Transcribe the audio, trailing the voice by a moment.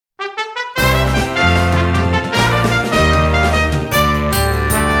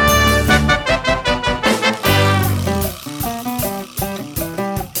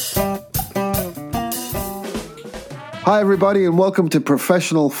Hi, everybody, and welcome to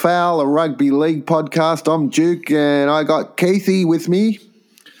Professional Foul, a rugby league podcast. I'm Duke, and I got Keithy with me.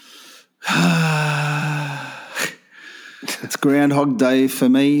 It's Groundhog Day for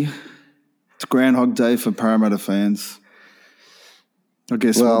me. It's Groundhog Day for Parramatta fans. I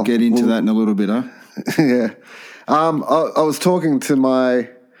guess we'll get into that in a little bit, huh? Yeah. I was talking to my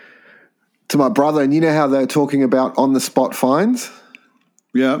brother, and you know how they're talking about on-the-spot fines?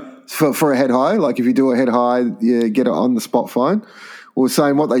 Yeah. For a head high, like if you do a head high, you get an on-the-spot fine. We're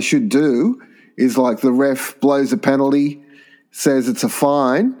saying what they should do is like the ref blows a penalty, says it's a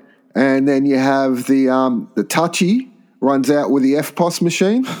fine, and then you have the touchy runs out with the FPOS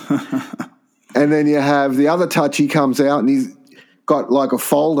machine, and then you have the other touchy comes out and he's got like a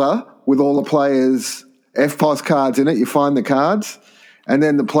folder with all the players' FPOS cards in it. You find the cards, and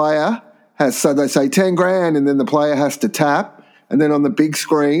then the player has, so they say 10 grand, and then the player has to tap. And then on the big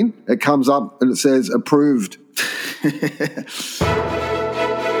screen, it comes up and it says approved.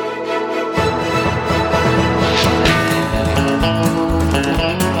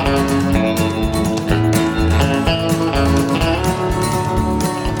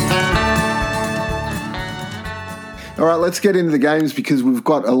 All right, let's get into the games because we've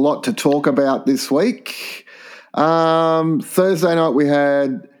got a lot to talk about this week. Thursday night we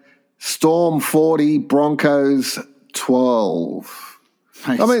had Storm 40, Broncos 12.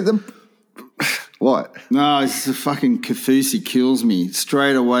 Mate, I mean, what? No, it's a fucking Kaufusi kills me.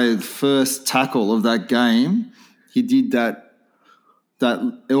 Straight away, the first tackle of that game, he did that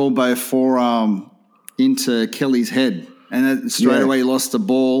elbow forearm into Kelly's head. And then straight away he lost the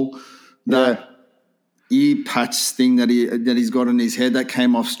ball. That ear patch thing that he's got on his head, that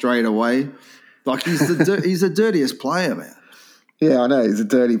came off straight away. Like he's the dirtiest player, man. Yeah, I know. He's a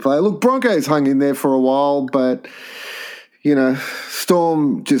dirty player. Look, Broncos hung in there for a while, but, you know,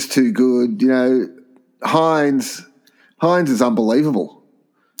 Storm just too good. You know, Hines is unbelievable.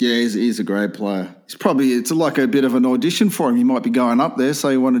 Yeah, he's a great player. It's like a bit of an audition for him. He might be going up there, so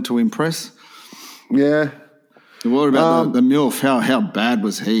he wanted to impress. Yeah. What about the MILF? How bad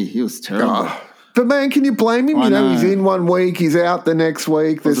was he? He was terrible. But, man, can you blame him? I know. He's in 1 week, he's out the next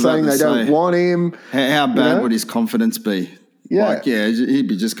week. They're saying they don't want him. How bad would his confidence be? Yeah. He'd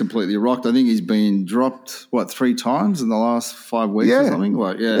be just completely rocked. I think he's been dropped, 3 times in the last 5 weeks or something?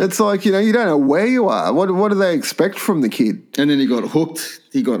 It's like, you don't know where you are. What do they expect from the kid? And then he got hooked.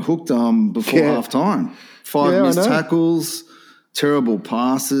 Before half time. 5 missed tackles, terrible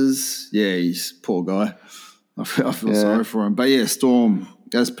passes. Yeah, he's poor guy. I feel sorry for him. But, yeah, Storm,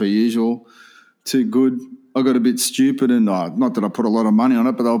 as per usual, too good. I got a bit stupid and not that I put a lot of money on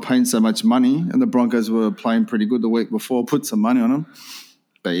it, but they were paying so much money and the Broncos were playing pretty good the week before. Put some money on them.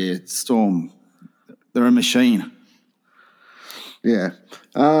 But, yeah, Storm, they're a machine. Yeah.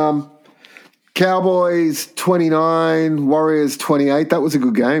 Cowboys 29, Warriors 28. That was a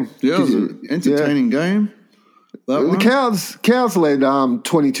good game. Yeah, it was an entertaining game. The Cows led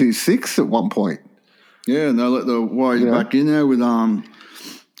 22-6 at one point. Yeah, and they let the Warriors back in there with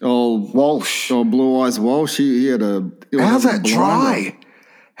Walsh. Blue Eyes Walsh. He had a... How's that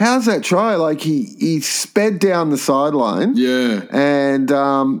try? Like he sped down the sideline. Yeah. And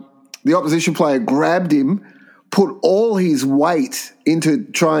the opposition player grabbed him, put all his weight into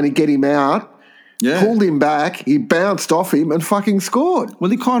trying to get him out, pulled him back, he bounced off him and fucking scored. Well,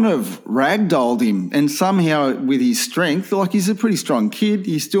 he kind of ragdolled him and somehow with his strength, like he's a pretty strong kid,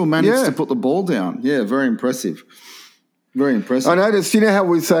 he still managed to put the ball down. Yeah, very impressive. Very impressive. I noticed, you know how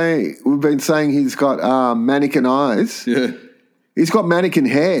we've been saying he's got mannequin eyes? Yeah. He's got mannequin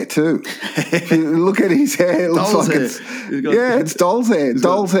hair too. If you look at his hair, it looks like it's doll's hair.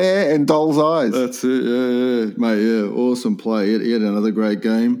 Doll's hair and doll's eyes. That's it, yeah. Mate, yeah, awesome play. He had another great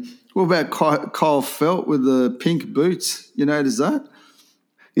game. What about Kyle Felt with the pink boots? You notice that?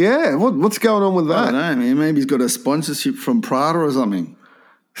 Yeah, what's going on with that? I don't know, man. Maybe he's got a sponsorship from Prada or something.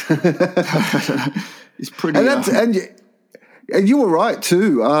 He's pretty... And you were right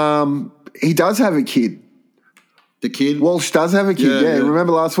too. He does have a kid. The kid? Walsh does have a kid, yeah.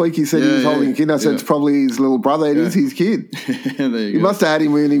 Remember last week he said he was holding a kid? I said it's probably his little brother. It is his kid. He must have had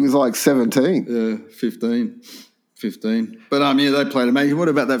him when he was like 17. Yeah, 15. But, they played amazing. What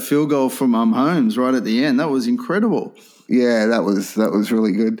about that field goal from Holmes right at the end? That was incredible. Yeah, that was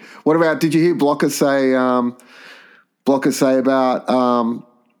really good. What about, did you hear Blocker say about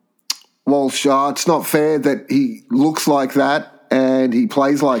Walsh, it's not fair that he looks like that and he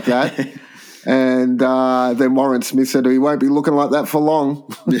plays like that. And then Warren Smith said he won't be looking like that for long.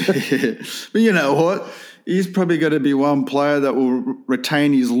 Yeah. But you know what? He's probably going to be one player that will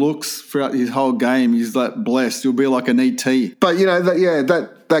retain his looks throughout his whole game. He's that blessed. He'll be like an ET. But,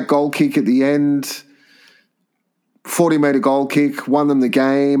 that goal kick at the end, 40-meter goal kick, won them the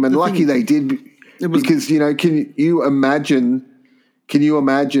game, and lucky they did because, can you imagine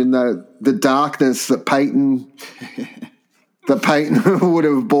the darkness that Peyton would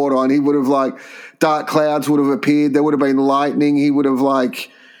have brought on? He would have dark clouds would have appeared. There would have been lightning. He would have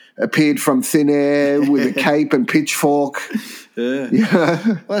appeared from thin air with a cape and pitchfork. Yeah.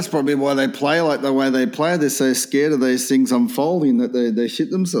 Well, that's probably why they play like the way they play. They're so scared of these things unfolding that they shit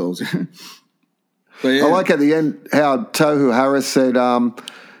themselves. But yeah. I like at the end how Tohu Harris said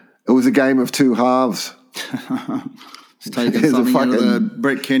it was a game of two halves. It's taking something out of the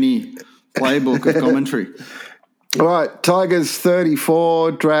Brett Kenny playbook of commentary. All right, Tigers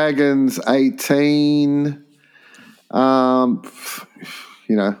 34, Dragons 18.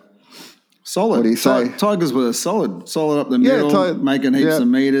 Solid. What do you say? Tigers were solid up the middle, making heaps of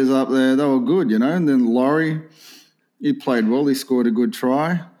meters up there. They were good, And then Laurie, he played well. He scored a good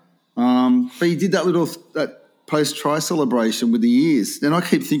try. But he did that post-try celebration with the ears. Then I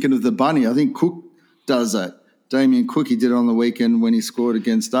keep thinking of the bunny. I think Cook does that. Damien Cook, he did it on the weekend when he scored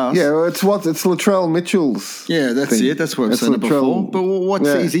against us. Yeah, well, it's Latrell Mitchell's. Yeah, that's thing. it. That's what I've said it before. But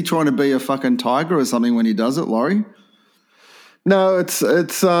is he trying to be a fucking tiger or something when he does it, Laurie? No, it's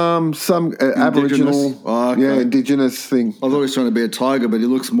some Aboriginal, Indigenous thing. I thought he was trying to be a tiger, but he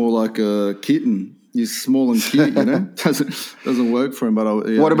looks more like a kitten. He's small and cute, Doesn't work for him.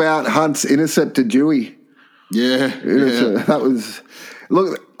 But what about Hunt's intercepted Dewey? Yeah, that was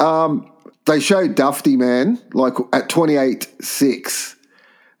they showed Dufty, man, at 28-6.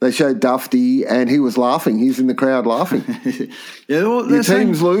 They showed Dufty, and he was laughing. He's in the crowd laughing. Your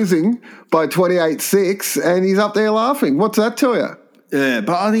team's losing by 28-6, and he's up there laughing. What's that tell you? Yeah,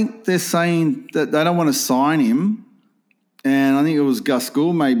 but I think they're saying that they don't want to sign him, and I think it was Gus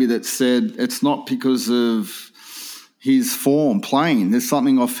Gould maybe that said it's not because of his form playing. There's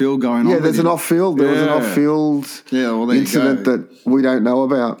something off-field going on. Yeah, there's an off-field. There was an off-field incident that we don't know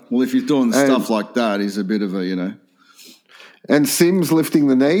about. Well, if he's doing stuff like that, he's a bit of a, And Sims lifting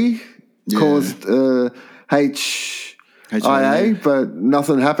the knee caused HIA, but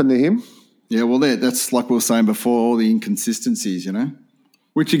nothing happened to him. Yeah, well, that's like we were saying before, all the inconsistencies,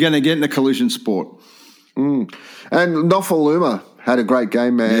 which you're going to get in a collision sport. And Nofaluma had a great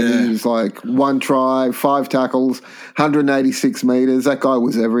game, man. Yeah. He was 1 try, 5 tackles, 186 metres. That guy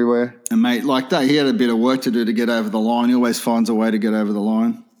was everywhere. And, mate, like that, he had a bit of work to do to get over the line. He always finds a way to get over the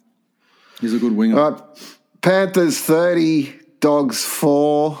line. He's a good winger. All right, Panthers 30, Dogs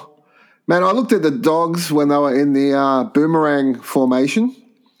 4. Man, I looked at the Dogs when they were in the boomerang formation.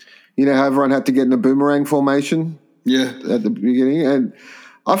 How everyone had to get in a boomerang formation at the beginning, and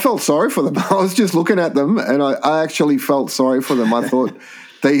I felt sorry for them. I was just looking at them, and I actually felt sorry for them. I thought,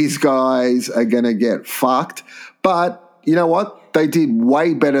 these guys are going to get fucked. But you know what? They did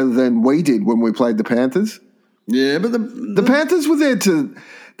way better than we did when we played the Panthers. Yeah, but the Panthers were there to...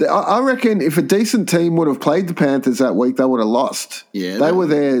 I reckon if a decent team would have played the Panthers that week, they would have lost. Yeah, they were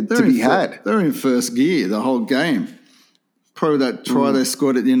there to be had. They're in first gear the whole game. Probably that try they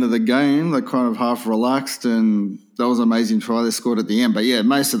scored at the end of the game, they kind of half relaxed, and that was an amazing try they scored at the end. But yeah,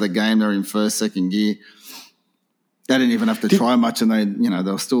 most of the game they're in first, second gear. They didn't even have to try much, and they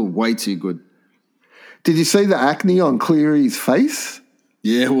were still way too good. Did you see the acne on Cleary's face?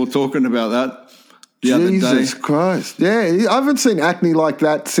 Yeah, we were talking about that the other day. Jesus Christ. Yeah, I haven't seen acne like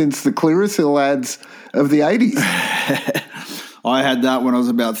that since the Clearasil ads of the 80s. I had that when I was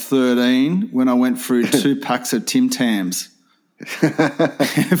about 13 when I went through 2 packs of Tim Tams. For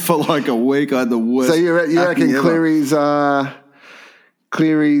a week, I had the worst. So you reckon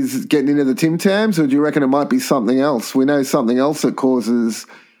Cleary's getting into the Tim Tams, or do you reckon it might be something else? We know something else that causes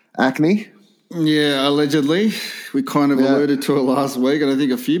acne. Yeah, allegedly. We kind of alluded to it last week, and I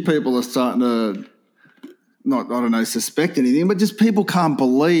think a few people are starting to suspect anything, but just people can't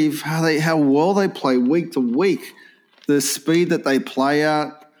believe how well they play week to week. The speed that they play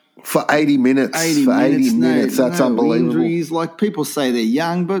at. For 80 minutes. 80 minutes, that's unbelievable. Injuries. People say they're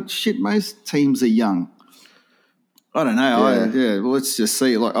young, but shit, most teams are young. I don't know. Well, let's just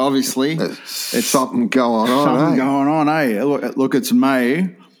see. Obviously, it's something going on. Look, it's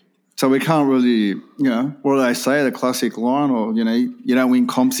May, so we can't really, what do they say? The classic line, or you don't win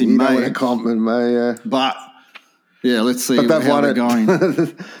comps in May. You don't win a comp in May, yeah. But let's see how they're going.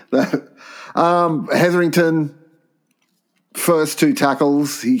 Hetherington. First 2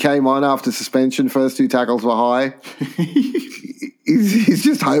 tackles, he came on after suspension. First 2 tackles were high. He's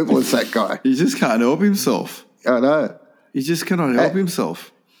just hopeless, that guy. He just can't help himself. I know. He just cannot help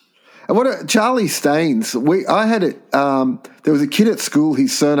himself. And Charlie Staines? I had it. There was a kid at school.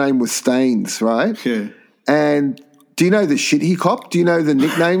 His surname was Staines, right? Yeah. And do you know the shit he copped? Do you know the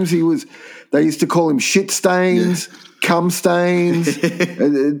nicknames he was? They used to call him shit stains, cum stains.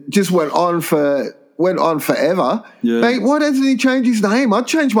 It just went on forever. Yeah. Mate, why doesn't he change his name? I'd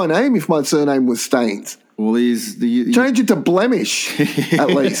change my name if my surname was Stains. Well, change it to Blemish at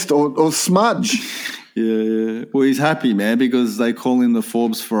least, or Smudge. Yeah. Well, he's happy, man, because they call him the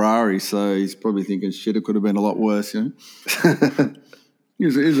Forbes Ferrari, so he's probably thinking, shit, it could have been a lot worse, you know?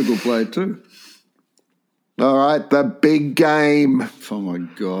 He's a good player too. All right, the big game. Oh, my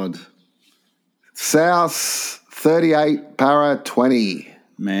God. South 38, Para 20.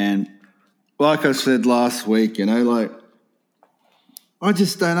 Man, like I said last week, you know, like, I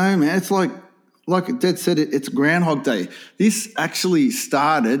just don't know, man. It's like Dad said, it's Groundhog Day. This actually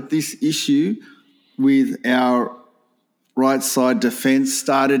started, this issue with our right side defence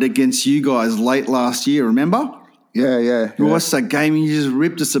started against you guys late last year, remember? Yeah. You watched that game and you just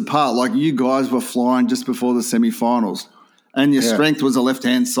ripped us apart. Like you guys were flying just before the semi-finals. And your strength was the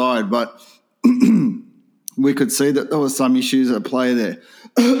left-hand side, but we could see that there were some issues at play there.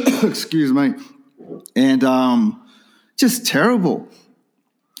 Excuse me. And just terrible.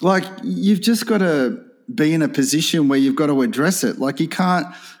 Like, you've just got to be in a position where you've got to address it. Like, you can't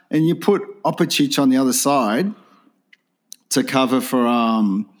 – and you put Opicic on the other side to cover for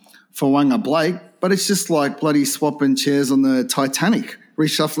Waqa Blake, but it's just like bloody swapping chairs on the Titanic,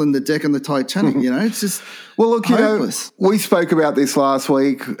 reshuffling the deck on the Titanic, you know? It's just well, look, hopeless. You know, we spoke about this last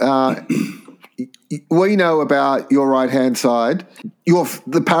week. We know about your right-hand side.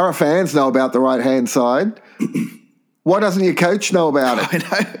 The Para fans know about the right-hand side. Why doesn't your coach know about it?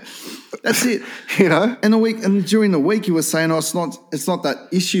 I know. That's it. You know? And during the week he was saying, it's not that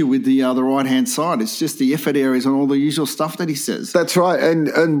issue with the right-hand side. It's just the effort areas and all the usual stuff that he says. That's right.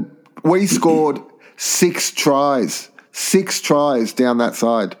 And we scored 6 tries. 6 tries down that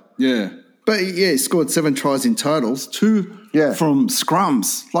side. Yeah. But, he scored 7 tries in totals, 2 from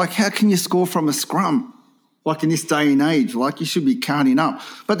scrums. Like, how can you score from a scrum? Like, in this day and age, like, you should be counting up.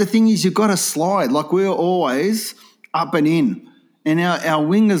 But the thing is, you've got to slide. Like, we're always up and in. And our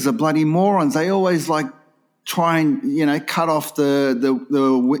wingers are bloody morons. They always, like, try and, you know, cut off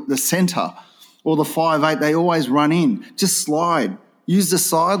the centre or the 5'8". They always run in. Just slide. Use the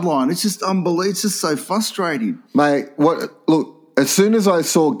sideline. It's just unbelievable. It's just so frustrating. Mate, look, as soon as I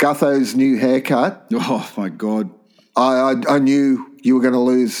saw Gutho's new haircut. Oh, my God. I knew you were going to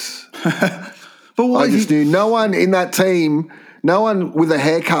lose. But why? I just knew no one in that team, no one with a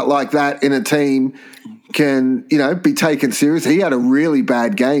haircut like that in a team can, you know, be taken serious. He had a really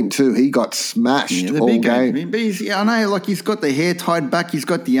bad game too. He got smashed all game. But I know, like, he's got the hair tied back. He's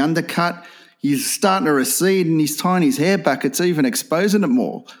got the undercut. He's starting to recede and he's tying his hair back. It's even exposing it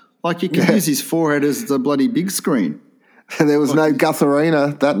more. Like, you can use his forehead as the bloody big screen. And there was no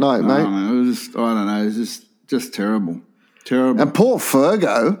Gutharina that night, mate. I don't know. It was just terrible. Terrible. And poor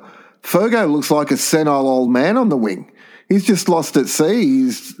Fergo. Fergo looks like a senile old man on the wing. He's just lost at sea.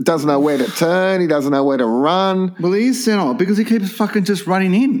 He doesn't know where to turn. He doesn't know where to run. Well, he is senile because he keeps fucking just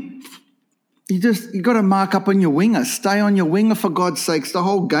running in. You got to mark up on your winger. Stay on your winger, for God's sakes. The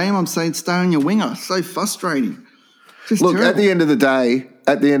whole game I'm saying stay on your winger. So frustrating. Just look, terrible. at the end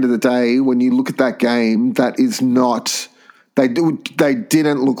of the day, when you look at that game, that is not – they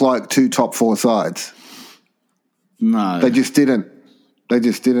didn't look like 2 top 4 sides. No. They just didn't.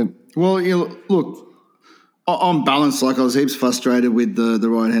 Well, look, on balance, like, I was heaps frustrated with the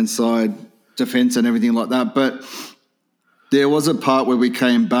right-hand side defence and everything like that, but there was a part where we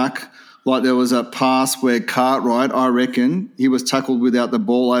came back. Like, there was a pass where Cartwright, I reckon, he was tackled without the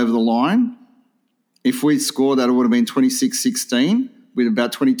ball over the line. If we'd scored that, it would have been 26-16 with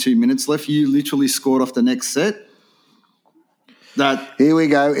about 22 minutes left. You literally scored off the next set. Here we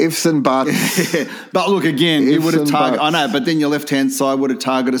go, ifs and buts. But look, again, you would have targeted. I know, but then your left-hand side would have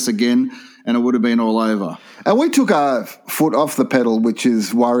targeted us again and it would have been all over. And we took our foot off the pedal, which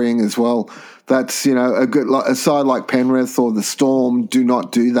is worrying as well. That's, you know, a side like Penrith or the Storm do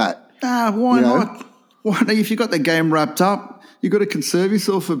not do that. Why not? Why not? If you got the game wrapped up, you got to conserve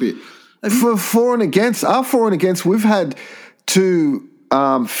yourself a bit. For for and against, we've had 2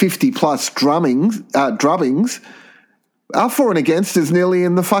 50-plus drubbings. Our for and against is nearly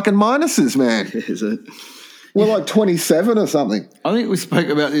in the fucking minuses, man. Is it? We're like 27 or something. I think we spoke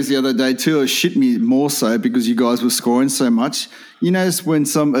about this the other day too. It shit me more so because you guys were scoring so much. You notice when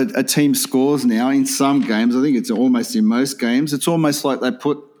a team scores now in some games, I think it's almost in most games, it's almost like they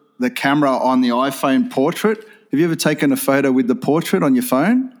put the camera on the iPhone portrait. Have you ever taken a photo with the portrait on your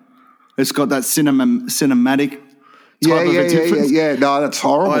phone? It's got that cinematic type of a difference. Yeah. No, that's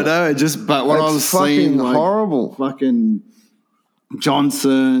horrible. I know. But what I was seeing, like, horrible. Fucking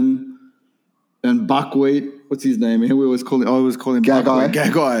Johnson and Buckwheat what's his name? I always call him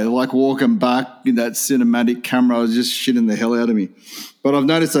Gagai, like walking back in that cinematic camera. I was just shitting the hell out of me. But I've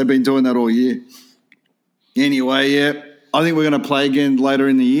noticed they've been doing that all year. Anyway, yeah, I think we're going to play again later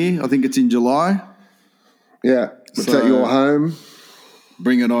in the year. I think it's in July. Yeah. It's at your home.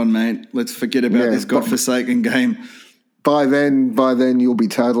 Bring it on, mate. Let's forget about this godforsaken game. By then, you'll be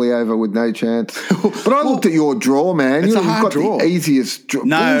totally over with no chance. But I looked at your draw, man. It's a hard draw. The easiest draw.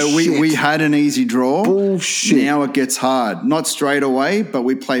 No, we had an easy draw. Bullshit. Now it gets hard. Not straight away, but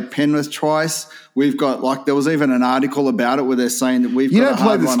we play Penrith twice. We've got, there was even an article about it where they're saying that we've got a hard You don't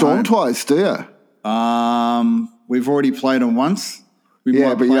play the Storm twice, do you? We've already played them once. We might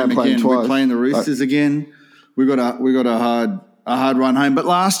but play you don't them play again. twice. We're playing the Roosters again. We got a hard run home. But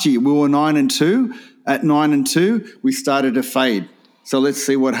last year we were 9-2. At 9-2, we started to fade. So let's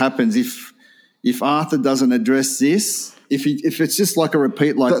see what happens if Arthur doesn't address this. If it's just like a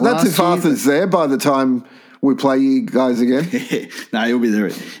repeat like last year. That's if Arthur's there by the time we play you guys again. No, he'll be there.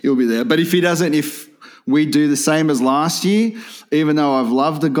 He'll be there. But if he doesn't, if we do the same as last year, even though I've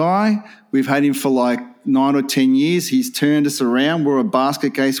loved the guy, we've had him for 9 or 10 years. He's turned us around. We're a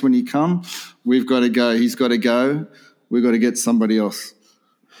basket case when he come. We've got to go. He's got to go. We've got to get somebody else.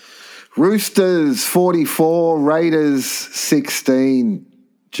 Roosters 44, Raiders 16.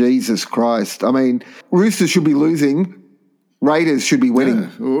 Jesus Christ. I mean, Roosters should be losing. Raiders should be winning. Yeah.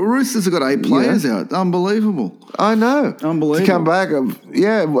 Well, Roosters have got 8 players out. Unbelievable. I know. Unbelievable. To come back.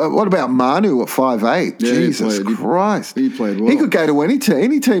 What about Manu at 5'8"? Yeah, Jesus Christ. He played well. He could go to any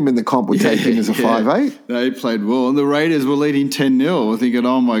team in the comp would take him as a 5'8". No, he played well. And the Raiders were leading 10-0. I'm thinking,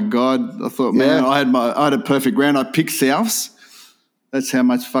 oh, my God. I thought, man, I had a perfect round. I picked Souths. That's how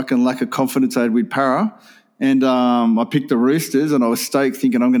much fucking lack of confidence I had with Para. And I picked the Roosters, and I was stoked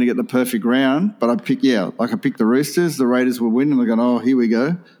thinking I'm going to get the perfect round. But I picked the Roosters. The Raiders were winning. I'm going, oh, here we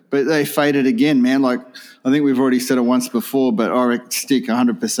go. But they faded again, man. I think we've already said it once before, but I reckon Stick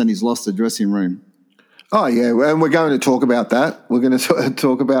 100% he's lost the dressing room. Oh, yeah, and we're going to talk about that. We're going to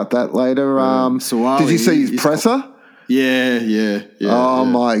talk about that later. Did you see his presser? Yeah. Oh,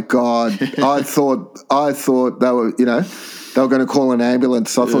 my God. I thought they were, they were going to call an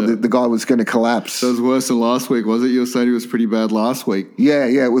ambulance. I thought that the guy was going to collapse. So it was worse than last week, was it? You were saying he was pretty bad last week. Yeah,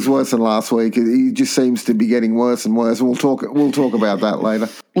 it was worse than last week. He just seems to be getting worse and worse. We'll talk about that later.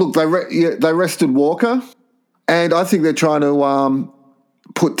 Look, they rested Walker, and I think they're trying to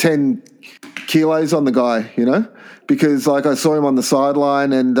put 10 kilos on the guy, because I saw him on the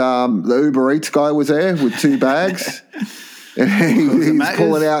sideline, and the Uber Eats guy was there with 2 bags, and he's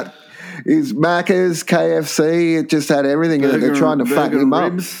pulling out his Macca's, KFC. It just had everything. They're trying to fatten him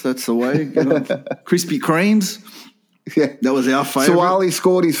up. Ribs, that's the way. Krispy Kremes. Yeah, that was our favourite. Suwali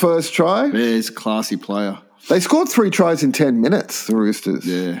scored his first try. Yeah, he's a classy player. They scored 3 tries in 10 minutes. The Roosters.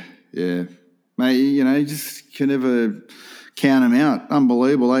 Yeah, mate. You just can never count them out.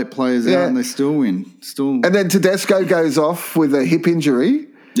 Unbelievable. 8 players out and they still win. And then Tedesco goes off with a hip injury.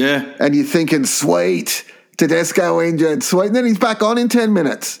 Yeah, and you're thinking, sweet. Tedesco injured, sweet, and then he's back on in 10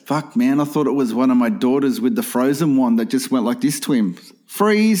 minutes. Fuck, man, I thought it was one of my daughters with the frozen one that just went like this to him.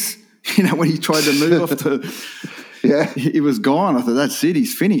 Freeze. When he tried to move off he was gone. I thought, that's it,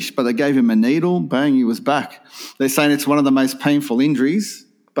 he's finished. But they gave him a needle, bang, he was back. They're saying it's one of the most painful injuries,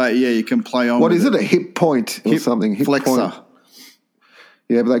 but you can play on What is it, a hip point or something? Hip flexor. Point.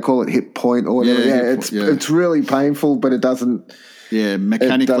 Yeah, but they call it hip point or whatever. It's really painful, but it doesn't... Yeah,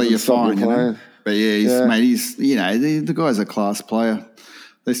 mechanically you're fine, But he's the guy's a class player.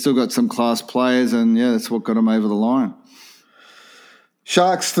 They still got some class players, and that's what got him over the line.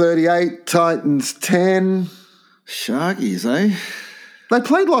 Sharks 38, Titans 10. Sharkies, eh? They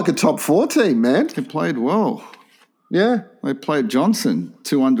played like a top 4 team, man. They played well. Yeah. They played Johnson,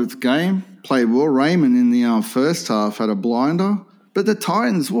 200th game. Played well. Raymond in the first half had a blinder. But the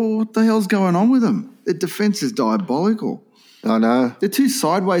Titans, what the hell's going on with them? Their defence is diabolical. I know. They're too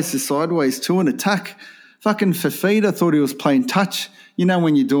sideways to sideways to an attack. Fucking Fafita thought he was playing touch.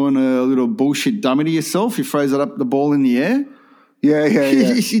 When you're doing a little bullshit dummy to yourself, you throws it up the ball in the air. Yeah.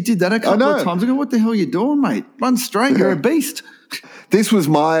 You did that a couple of times. I go, what the hell are you doing, mate? Run straight. You're a beast. This was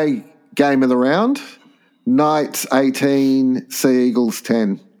my game of the round. Knights 18, Sea Eagles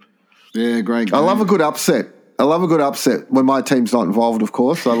 10. Yeah, great game. I love a good upset. When my team's not involved, of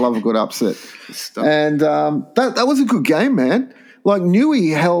course. I love a good upset. And that was a good game, man.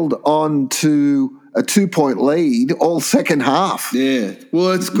 Newey held on to a 2-point lead all second half. Yeah.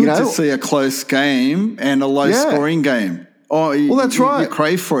 Well, it's good to see a close game and a low-scoring game. Oh, that's right. You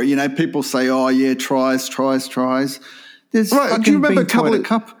crave for it. People say, tries. There's fucking Do you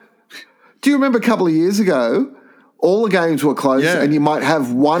remember a couple of years ago, all the games were close, and you might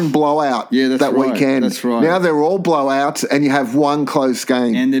have one blowout that weekend. That's right. Now they're all blowouts, and you have one close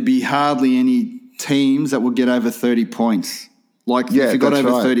game. And there'd be hardly any teams that would get over 30 points. Like, if you got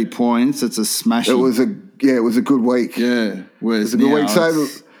over 30 points, it's a smashing. It was a good week. Yeah. It was a good week.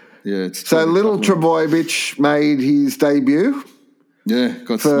 So little Trbojevic made his debut. Yeah,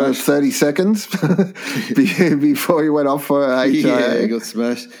 got for smashed. 30 seconds before he went off for HIA. Yeah, he got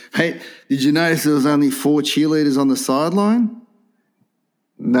smashed. Hey, did you notice there was only 4 cheerleaders on the sideline?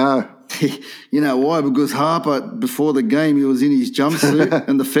 No. You know why? Because Harper, before the game, he was in his jumpsuit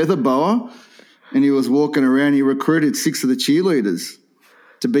and the feather boa, and he was walking around. He recruited 6 of the cheerleaders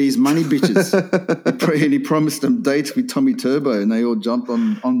to be his money bitches. And he promised them dates with Tommy Turbo, and they all jumped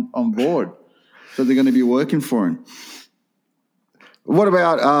on board. So they're going to be working for him. What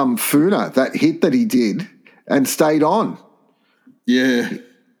about Funa, that hit that he did and stayed on? Yeah.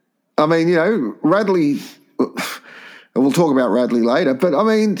 I mean, Radley, we'll talk about Radley later, but I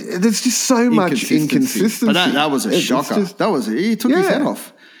mean, there's just so much inconsistency. But that was a shocker. He took his head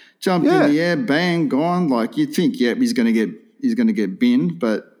off. Jumped in the air, bang, gone. Like, you'd think, he's going to get binned,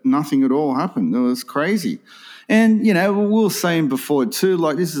 but nothing at all happened. It was crazy. And, we were saying before too,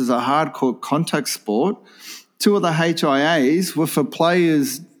 like, this is a hardcore contact sport. 2 of the HIAs were for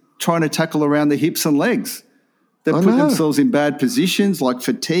players trying to tackle around the hips and legs. They put themselves in bad positions, like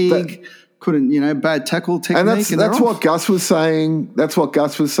fatigue, bad tackle technique. And that's what Gus was saying. That's what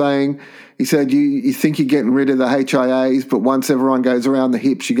Gus was saying. He said, you think you're getting rid of the HIAs, but once everyone goes around the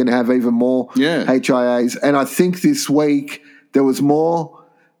hips, you're going to have even more HIAs. And I think this week there was more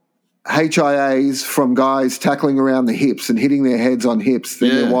HIAs from guys tackling around the hips and hitting their heads on hips than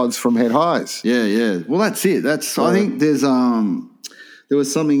there was from head highs. Yeah. Well, that's it. I think there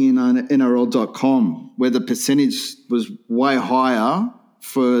was something in NRL.com where the percentage was way higher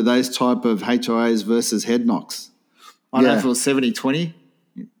for those type of HIAs versus head knocks. I don't know if it was 70-20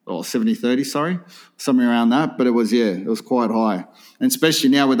 or 70-30, sorry, something around that, but it was quite high. And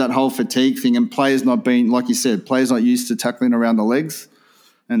especially now with that whole fatigue thing and players not being, like you said, players not used to tackling around the legs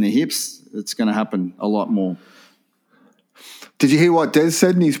and the hips, it's going to happen a lot more. Did you hear what Des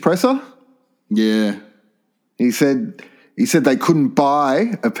said in his presser? Yeah. He said they couldn't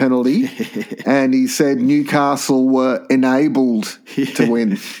buy a penalty and he said Newcastle were enabled to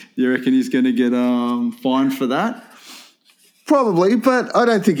win. You reckon he's going to get fined for that? Probably, but I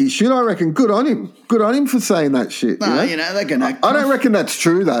don't think he should. I reckon good on him. Good on him for saying that shit. No, they're going to... I don't reckon that's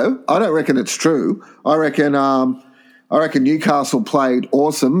true, though. I don't reckon it's true. I reckon Newcastle played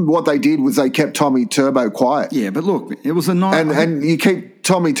awesome. What they did was they kept Tommy Turbo quiet. Yeah, but look, it was a 9... And you keep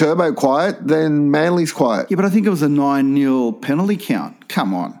Tommy Turbo quiet, then Manly's quiet. Yeah, but I think it was a 9-0 penalty count.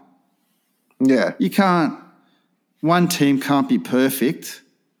 Come on. Yeah. You can't... One team can't be perfect,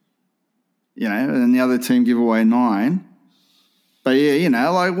 and the other team give away 9. But,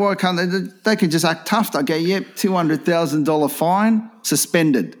 why can't they? They can just act tough. They go, $200,000 fine,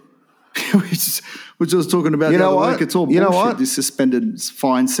 suspended. Which I was talking about the other week. It's all bullshit, these suspended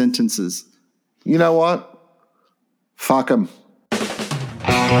fine sentences. You know what? Fuck them.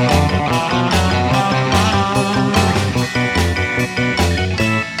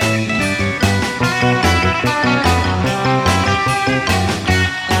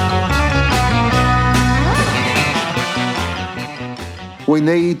 We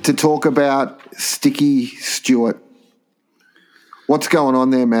need to talk about Sticky Stewart. What's going on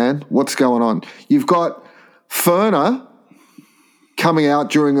there, man? What's going on? You've got Furner coming out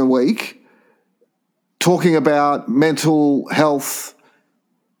during the week talking about mental health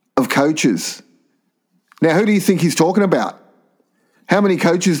of coaches. Now, who do you think he's talking about? How many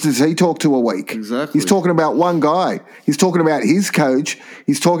coaches does he talk to a week? Exactly. He's talking about one guy. He's talking about his coach.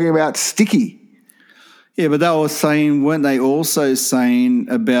 He's talking about Sticky. Yeah, but weren't they also saying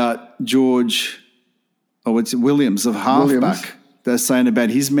about George, Williams of halfback? They're saying about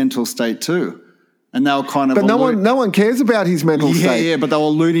his mental state too. And they were kind of... But no one cares about his mental state. Yeah, but they were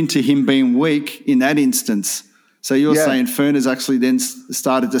alluding to him being weak in that instance. So you're saying Furner's actually then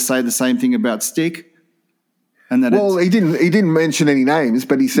started to say the same thing about Stick? And that he didn't mention any names,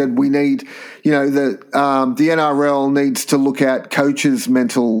 but he said we need, the NRL needs to look at coaches'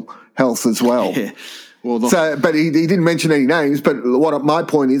 mental health as well. Yeah. But he didn't mention any names. But my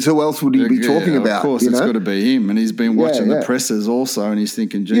point is, who else would he be talking about? Of course, it's got to be him, and he's been watching the presses also, and he's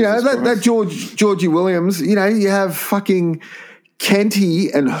thinking, Jesus Christ. That Georgie Williams. You have fucking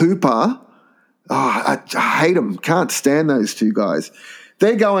Kenty and Hooper. Oh, I hate them. Can't stand those two guys.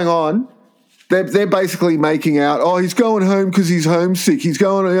 They're going on. They're basically making out, he's going home because he's homesick. He's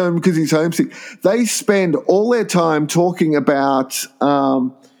going home because he's homesick. They spend all their time talking about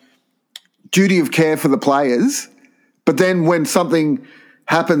duty of care for the players But then when something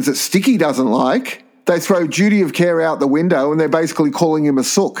happens that Sticky doesn't like, they throw duty of care out the window and they're basically calling him a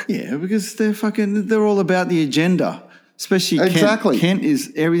sook. Yeah, because they're all about the agenda. Especially exactly. Kent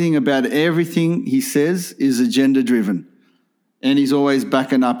is everything he says is agenda driven. And he's always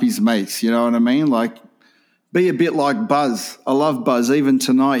backing up his mates, you know what I mean? Like, be a bit like Buzz. I love Buzz. Even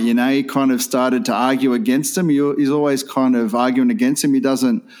tonight, you know, he kind of started to argue against him. He's always kind of arguing against him. He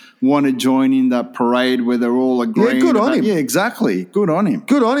doesn't want to join in that parade where they're all agreeing. Yeah, good on him. Yeah, exactly. Good on him.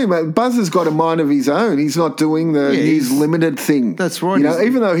 Good on him. Buzz has got a mind of his own. He's not doing the News Limited thing. That's right. You know,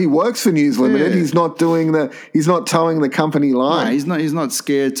 even though he works for News Limited, he's not towing the company line. No, he's not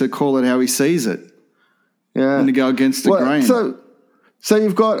scared to call it how he sees it. Yeah. And to go against the grain. So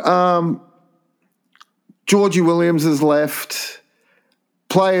you've got Georgie Williams has left.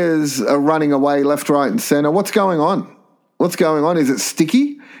 Players are running away left, right and centre. What's going on? Is it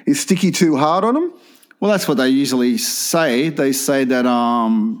Sticky? Is Sticky too hard on him? Well, that's what they usually say. They say that,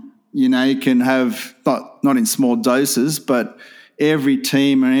 you know, you can have, not in small doses, but every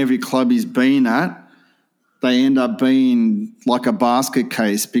team and every club he's been at, they end up being like a basket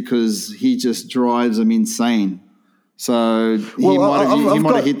case because he just drives them insane. So he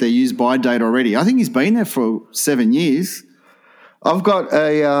might have hit their use-by date already. I think he's been there for 7 years. I got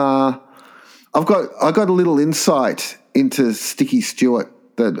a little insight into Sticky Stewart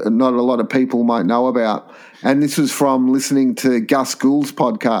that not a lot of people might know about, and this was from listening to Gus Gould's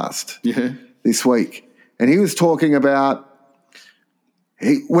podcast this week, and he was talking about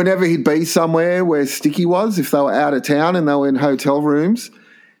whenever he'd be somewhere where Sticky was, if they were out of town and they were in hotel rooms,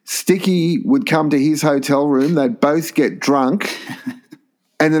 Sticky would come to his hotel room, they'd both get drunk,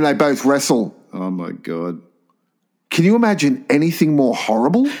 and then they both wrestle. Oh, my God. Can you imagine anything more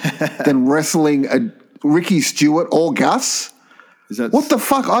horrible than wrestling a Ricky Stewart or Gus? What the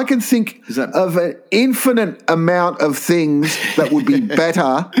fuck? I can think of an infinite amount of things that would be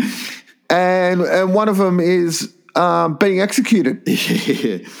better, and one of them is being executed.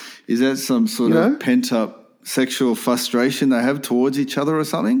 Yeah. Is that some sort of pent-up sexual frustration they have towards each other or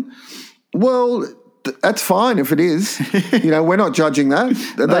something? Well, that's fine if it is. You know, we're not judging that.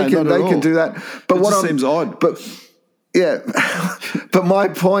 They can do that. But it just seems odd. But yeah, but my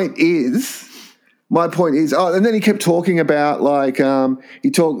point is, and then he kept talking about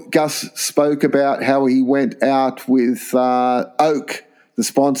Gus spoke about how he went out with Oak, the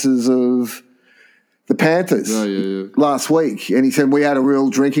sponsors of the Panthers last week, and he said we had a real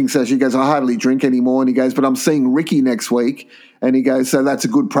drinking session. He goes, I hardly drink anymore, and he goes, but I'm seeing Ricky next week, and he goes, so that's a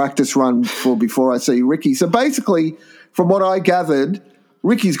good practice run before I see Ricky. So basically, from what I gathered,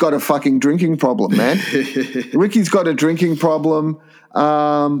 Ricky's got a fucking drinking problem, man. Ricky's got a drinking problem.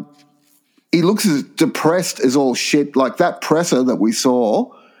 He looks as depressed as all shit. Like that presser that we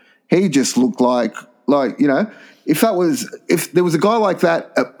saw, he just looked like you know. If there was a guy like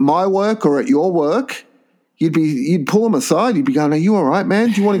that at my work or at your work, you'd pull him aside. You'd be going, "Are you all right,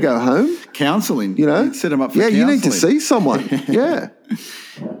 man? Do you want to go home?" Counselling, you know, you'd set him up for counselling. You need to see someone. Yeah,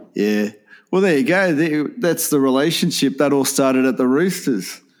 yeah. Well, there you go. That's the relationship that all started at the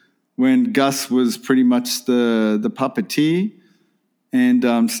Roosters when Gus was pretty much the puppeteer,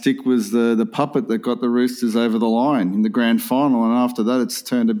 and Stick was the puppet that got the Roosters over the line in the grand final. And after that, it's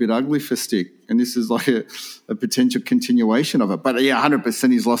turned a bit ugly for Stick. And this is like a potential continuation of it. But, yeah,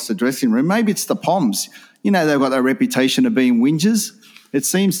 100% he's lost the dressing room. Maybe it's the Poms. You know, they've got that reputation of being whingers. It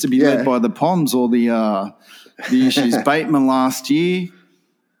seems to be led by the Poms or the issues. Bateman last year,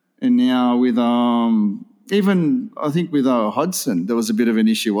 and now with even I think with Hodgson, there was a bit of an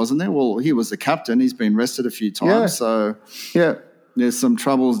issue, wasn't there? Well, he was the captain. He's been rested a few times. So, there's some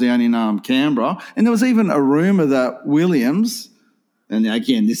troubles down in Canberra. And there was even a rumour that Williams, and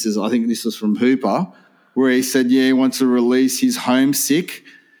again, I think this was from Hooper, where he said, he wants to release his homesick.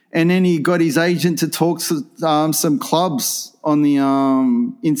 And then he got his agent to talk to some clubs on the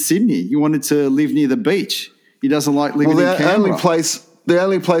in Sydney. He wanted to live near the beach. He doesn't like living in Canberra. The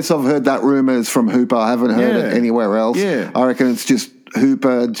only place I've heard that rumour is from Hooper. I haven't heard it anywhere else. Yeah. I reckon it's just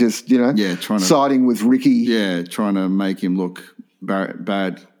Hooper just, siding with Ricky. Yeah, trying to make him look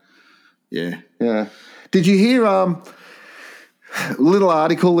bad. Yeah. Yeah. Did you hear little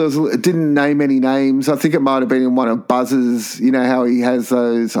article? It didn't name any names. I think it might have been in one of Buzz's. You know how he has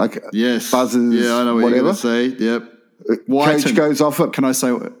those Buzz's. Yeah, I know what you're going to say. Yep. Coach goes off at. Can I say?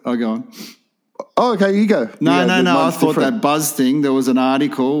 I'll go on. Oh, okay, you go. No. I thought that Buzz thing. There was an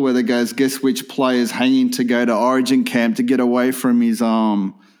article where the guys guess which player's hanging to go to Origin camp to get away from his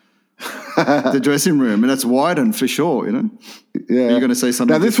the dressing room, and that's Wyden for sure. You know. Yeah. Are you going to say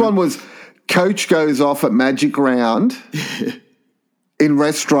something? Now this one was Coach goes off at Magic Round. in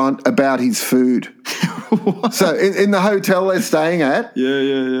restaurant about his food. So in the hotel they're staying at,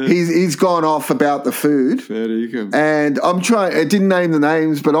 he's gone off about the food. Fair dinkum. And I'm trying. I didn't name the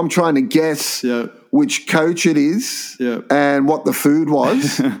names, but I'm trying to guess which coach it is and what the food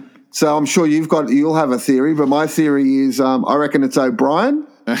was. So I'm sure you'll have a theory, but my theory is I reckon it's O'Brien.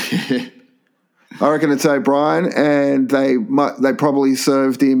 I reckon it's O'Brien, and they probably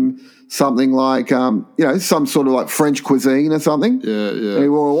served him something like some sort of like French cuisine or something. Yeah. And he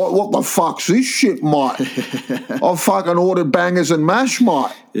went, what the fuck's this shit, mate? I've fucking ordered bangers and mash,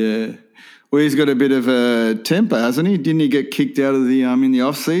 mate. Yeah. Well, he's got a bit of a temper, hasn't he? Didn't he get kicked out of the in the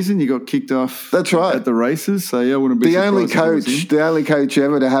off season? He got kicked off. That's right. At the races. So I wouldn't be the only coach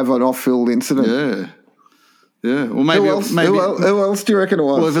ever to have an off-field incident. Yeah. Well, maybe who else do you reckon it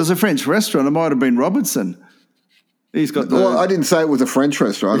was? Well, if it was a French restaurant, it might have been Robertson. He's got. Well, I didn't say it was a French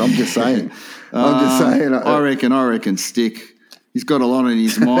restaurant. I'm just saying. I reckon Stick. He's got a lot on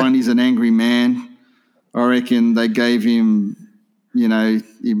his mind. He's an angry man. I reckon they gave him.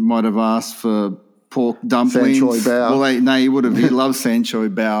 He might have asked for pork dumplings. Sanchoy bao. Well, he would have. He loves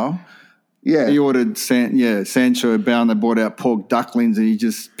Sanchoy bao. Yeah. He ordered Sanchoy bao, and they brought out pork ducklings, and he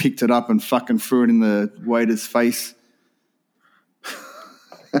just picked it up and fucking threw it in the waiter's face.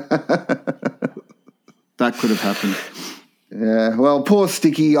 That could have happened. Yeah. Well, poor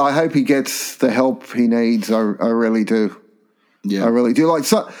Sticky. I hope he gets the help he needs. I really do. Yeah. I really do. Like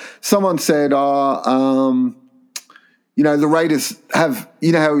someone said, the Raiders have,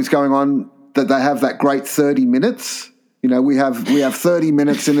 how he's going on, that they have that great 30 minutes. We have 30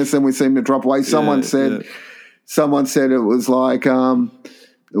 minutes in us and we seem to drop away. Someone said it was like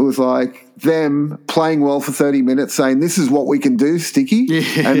them playing well for 30 minutes, saying this is what we can do, Sticky.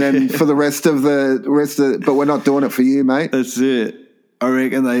 Yeah. And then for the rest of but we're not doing it for you, mate. That's it. I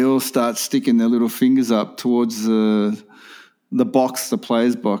reckon they all start sticking their little fingers up towards the box, the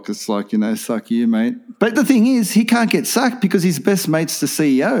players' box. It's like, suck you, mate. But the thing is, he can't get sacked because his best mate's the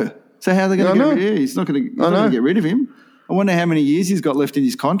CEO. So how are they going to get rid of him? He's not going to get rid of him. I wonder how many years he's got left in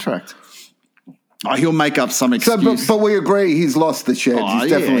his contract. Oh, he'll make up some excuse. But we agree he's lost the sheds. He's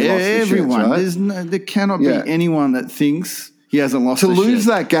definitely lost the everyone. sheds, right? There cannot be anyone that thinks he hasn't lost to lose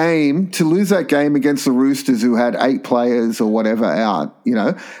that game against the Roosters, who had 8 players or whatever out,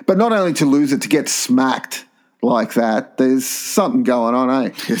 But not only to lose it, to get smacked like that, there's something going on,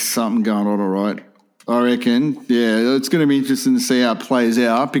 eh? There's something going on, all right. I reckon, it's going to be interesting to see how it plays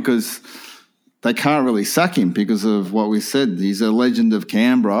out, because they can't really sack him because of what we said. He's a legend of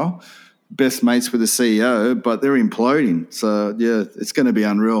Canberra, best mates with the CEO, but they're imploding. So, it's going to be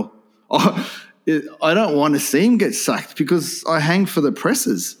unreal. I don't want to see him get sacked because I hang for the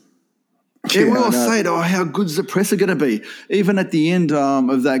pressers. Everyone will say, how good's the presser going to be? Even at the end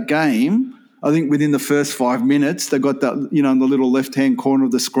of that game, I think within the first 5 minutes, they got that, in the little left-hand corner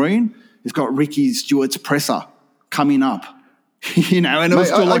of the screen, it's got Ricky Stewart's presser coming up, and it was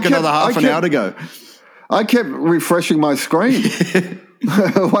still another half an hour to go. I kept refreshing my screen,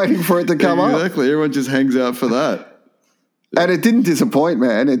 waiting for it to come up. Exactly. Everyone just hangs out for that. And it didn't disappoint,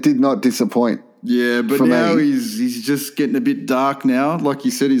 man. It did not disappoint. Yeah, but now he's just getting a bit dark now. Like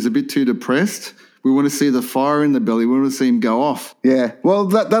you said, he's a bit too depressed. We want to see the fire in the belly. We want to see him go off. Yeah, well,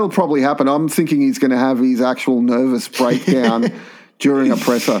 that'll probably happen. I'm thinking he's going to have his actual nervous breakdown during a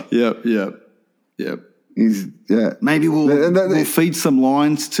presser. Yep. Maybe we'll feed some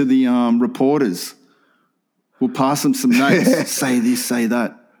lines to the reporters. We'll pass them some notes. Say this, say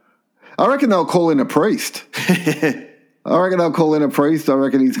that. I reckon they'll call in a priest. I reckon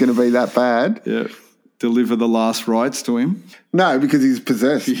he's going to be that bad. Yeah. Deliver the last rites to him. No, because he's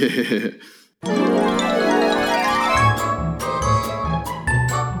possessed. Yeah.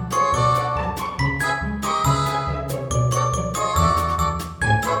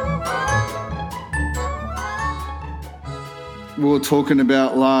 We were talking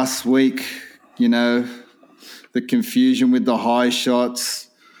about last week, the confusion with the high shots,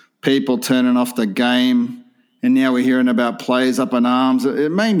 people turning off the game, and now we're hearing about players up in arms.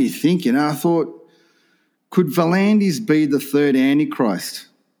 It made me think, I thought, could V'landys be the third Antichrist?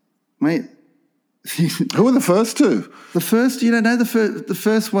 Mate. Who are the first two? The first, you don't know, the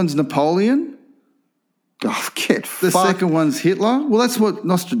first one's Napoleon. Oh, the second one's Hitler. Well, that's what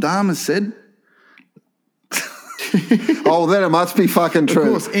Nostradamus said. Oh, then it must be fucking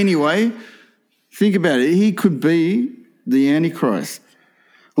true. Of course. Anyway, think about it. He could be the Antichrist.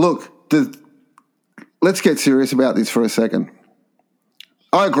 Look, let's get serious about this for a second.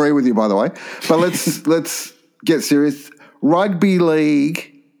 I agree with you, by the way, but let's get serious. Rugby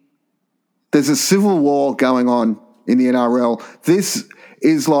league, there's a civil war going on in the NRL. This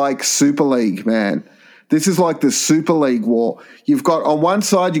is like Super League, man. This is like the Super League war. You've got on one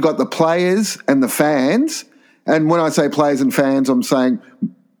side, you've got the players and the fans. And when I say players and fans, I'm saying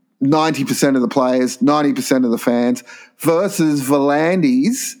 90% of the players, 90% of the fans versus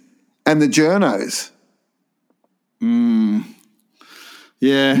Volandis and the journos.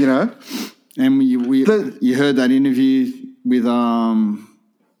 Yeah. You know? And you heard that interview with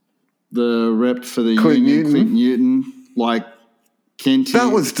the rep for the union, Clint Newton, like Kenty.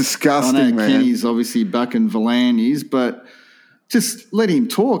 That was disgusting, I know man. Kenny's obviously back in Volandis, but just let him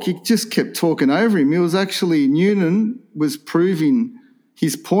talk. He just kept talking over him. It was actually Newton was proving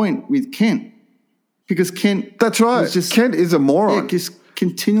his point with Kent because Kent. That's right. Kent is a moron. Yeah, just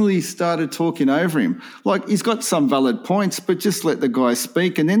continually started talking over him. Like, he's got some valid points, but just let the guy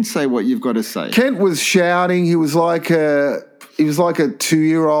speak and then say what you've got to say. Kent was shouting. He was like a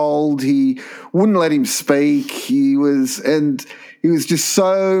 2-year-old. He wouldn't let him speak. He was just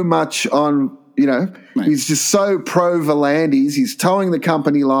so much on, Mate. He's just so pro Volandis. He's towing the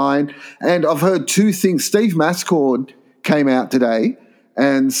company line. And I've heard two things. Steve Mascord came out today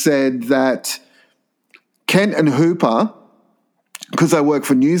and said that Kent and Hooper, because they work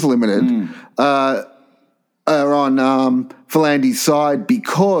for News Limited, are on Volandis' side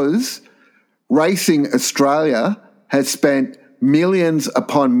because Racing Australia has spent millions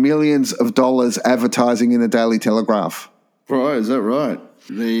upon millions of dollars advertising in the Daily Telegraph. Right, is that right?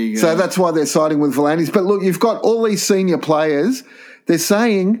 There you go. So that's why they're siding with Volandis. But look, you've got all these senior players. They're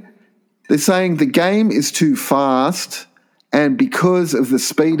saying the game is too fast, and because of the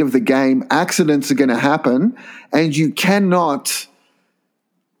speed of the game, accidents are going to happen, and you cannot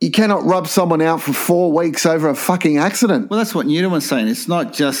rub someone out for 4 weeks over a fucking accident. Well, that's what Newton was saying. It's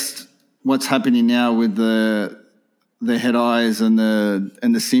not just what's happening now with the head eyes and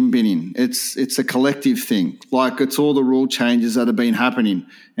the sim binning. It's a collective thing. Like, it's all the rule changes that have been happening,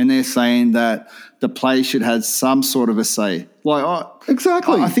 and they're saying that the play should have some sort of a say. Like,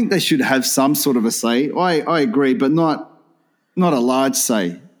 exactly. I think they should have some sort of a say. I agree, but not a large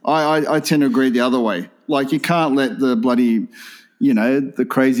say. I tend to agree the other way. Like, you can't let the bloody, the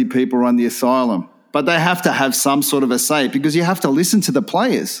crazy people run the asylum, but they have to have some sort of a say because you have to listen to the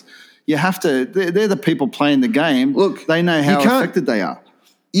players. You have to. They're the people playing the game. Look, they know how affected they are.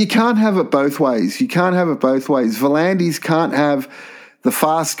 You can't have it both ways. Volandis can't have the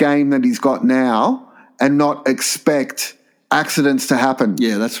fast game that he's got now and not expect accidents to happen.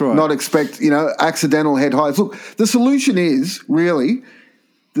 Yeah, that's right. Not expect, accidental head highs. Look, the solution is really,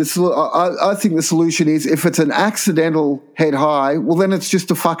 I think the solution is if it's an accidental head high, well, then it's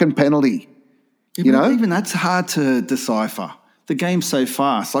just a fucking penalty. Yeah, even that's hard to decipher. The game's so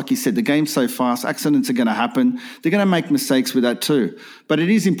fast. Like you said, the game's so fast. Accidents are going to happen. They're going to make mistakes with that too. But it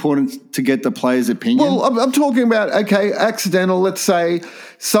is important to get the player's opinion. Well, I'm talking about, accidental. Let's say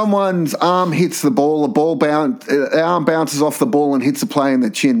someone's arm hits the ball, the arm bounces off the ball and hits the player in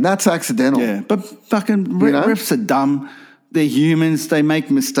the chin. That's accidental. Yeah, but fucking refs are dumb. They're humans. They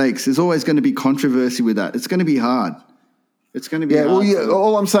make mistakes. There's always going to be controversy with that. It's going to be hard. It's going to be hard. Well,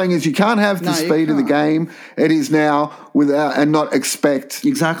 all I'm saying is you can't have the speed of the game it is now without and not expect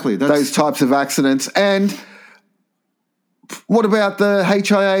those types of accidents. And what about the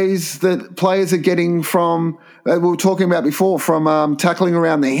HIAs that players are getting from, we were talking about before, from tackling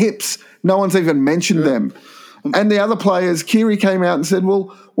around their hips? No one's even mentioned them. And the other players, Kiri came out and said,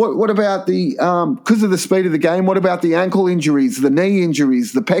 well, what about the, because of the speed of the game, what about the ankle injuries, the knee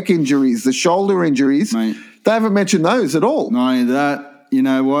injuries, the pec injuries, the shoulder injuries? Mate. They haven't mentioned those at all. Not only that, you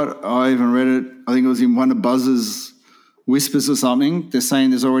know what? I even read it. I think it was in one of Buzz's whispers or something. They're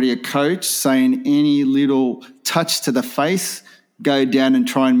saying there's already a coach saying any little touch to the face, go down and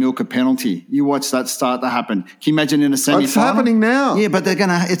try and milk a penalty. You watch that start to happen. Can you imagine in a semi-final? It's happening now. Yeah, but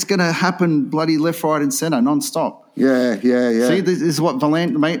it's gonna happen bloody left, right and centre, non-stop. Yeah. See, this is what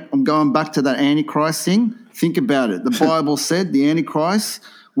Volandis, mate, I'm going back to that Antichrist thing. Think about it. The Bible said the Antichrist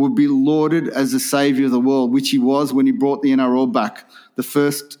would be lauded as the saviour of the world, which he was when he brought the NRL back, the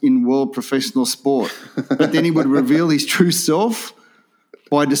first in world professional sport. But then he would reveal his true self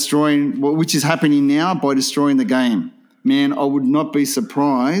by destroying, which is happening now, by destroying the game. Man, I would not be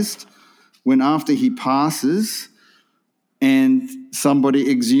surprised when after he passes and somebody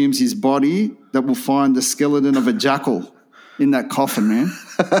exhumes his body that will find the skeleton of a jackal in that coffin, man.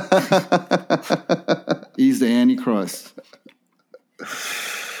 He's the Antichrist.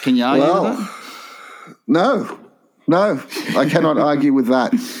 Can you argue with that? No, I cannot argue with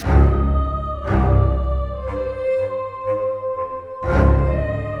that.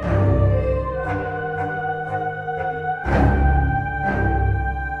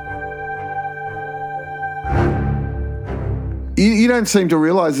 don't seem to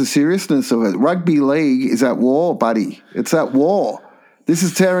realise the seriousness of it. Rugby league is at war, buddy. It's at war. This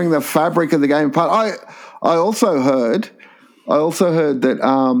is tearing the fabric of the game apart. I also heard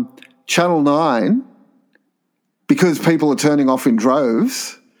that Channel 9, because people are turning off in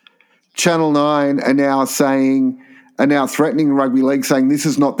droves, Channel 9 are now threatening rugby league, saying this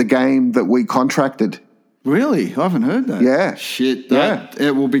is not the game that we contracted. Really? I haven't heard that. Yeah. Shit.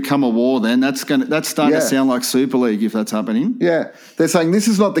 It will become a war then. That's starting to sound like Super League if that's happening. Yeah. They're saying this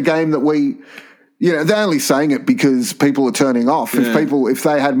is not the game that we, they're only saying it because people are turning off. Yeah. If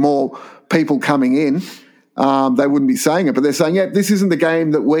they had more people coming in, they wouldn't be saying it. But they're saying, this isn't the game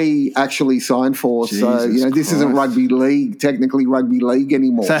that we actually signed for. Jesus this isn't rugby league, technically rugby league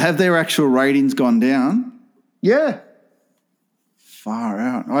anymore. So have their actual ratings gone down? Yeah. Far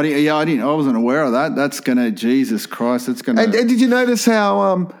out. I wasn't aware of that. That's going to, Jesus Christ, it's going to. And did you notice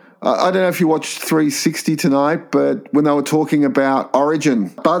how, I don't know if you watched 360 tonight, but when they were talking about Origin,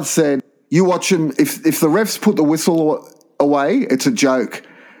 Bud said, you watch them, if the refs put the whistle away, it's a joke.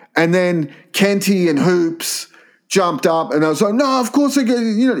 And then Kenty and Hoops jumped up and I was like, no, of course, they've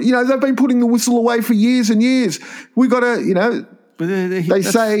been putting the whistle away for years and years. We got to, But they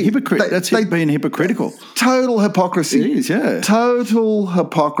say hypocrite. That's being hypocritical. Total hypocrisy. It is, yeah. Total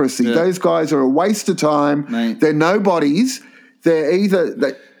hypocrisy. Yeah. Those guys are a waste of time. Mate. They're nobodies. They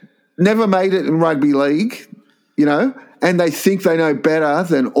never made it in rugby league, and they think they know better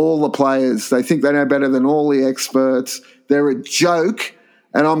than all the players. They think they know better than all the experts. They're a joke,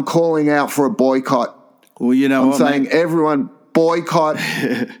 and I'm calling out for a boycott. Well, I'm saying everyone boycott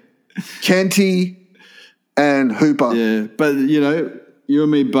Kenty and Hooper. Yeah, but, you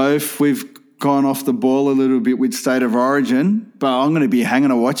and me both, we've gone off the ball a little bit with State of Origin, but I'm going to be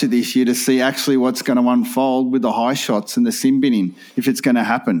hanging a watch it this year to see actually what's going to unfold with the high shots and the sin binning, if it's going to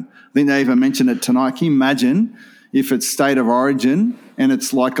happen. I think they even mentioned it tonight. Can you imagine if it's State of Origin and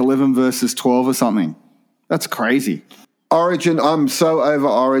it's like 11 versus 12 or something? That's crazy. Origin, I'm so over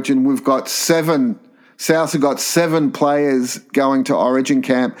Origin. We've got 7... South have got 7 players going to Origin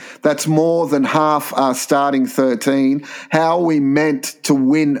camp. That's more than half our starting 13. How are we meant to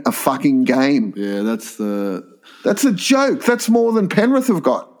win a fucking game? Yeah, that's a joke. That's more than Penrith have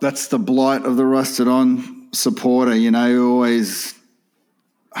got. That's the blight of the rusted on supporter. You always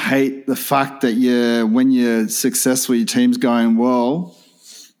hate the fact that when you're successful, your team's going well.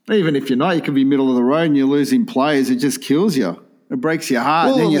 Even if you're not, you can be middle of the road and you're losing players. It just kills you. It breaks your heart.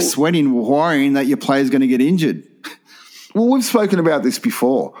 Well, then you're sweating, worrying that your player's going to get injured. Well, we've spoken about this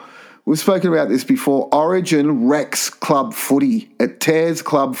before. Origin wrecks club footy. It tears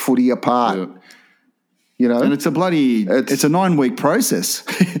club footy apart. Yeah. And it's a 9-week process.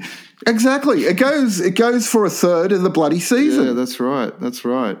 Exactly. It goes for a third of the bloody season. Yeah, that's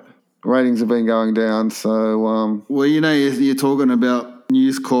right. Ratings have been going down. So, well, you're talking about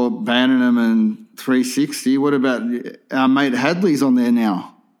News Corp banning them and 360. What about our mate Hadley's on there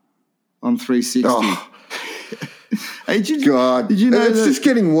now on 360? Oh. Hey, did you know it's just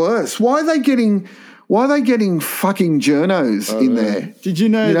getting worse? Why are they getting fucking journos in there? Did you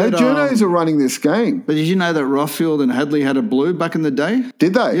know that journos are running this game? But did you know that Rothfield and Hadley had a blue back in the day?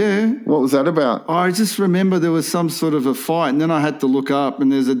 Did they? Yeah. What was that about? I just remember there was some sort of a fight, and then I had to look up,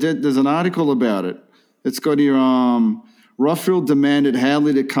 and there's an article about it. It's got here. Rothfield demanded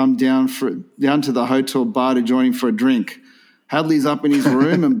Hadley to come down to the hotel bar to join him for a drink. Hadley's up in his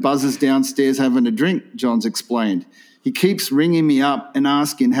room and Buzz is downstairs having a drink, Johns explained. He keeps ringing me up and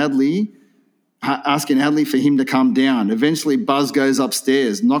asking Hadley for him to come down. Eventually, Buzz goes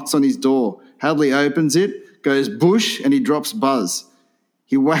upstairs, knocks on his door. Hadley opens it, goes bush, and he drops Buzz.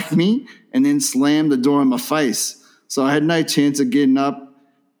 He whacked me and then slammed the door in my face. So I had no chance of getting up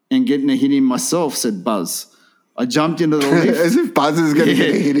and getting a hit in myself, said Buzz. I jumped into the lift. As if Buzz is going to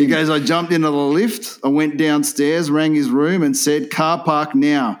get hit. He goes, I jumped into the lift. I went downstairs, rang his room and said, car park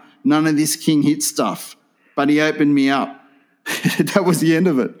now. None of this King Hit stuff. But he opened me up. That was the end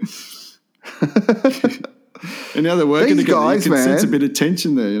of it. And now they're working These together. Guys, you can sense a man, bit of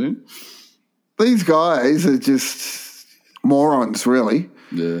tension there, These guys are just morons, really.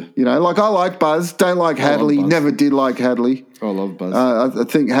 Yeah. I like Buzz, don't like Hadley, never did like Hadley. I love Buzz. I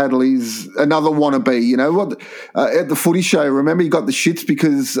think Hadley's another wannabe. At the footy show, remember he got the shits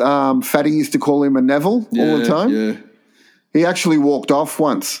because Fatty used to call him a Neville all the time? Yeah. He actually walked off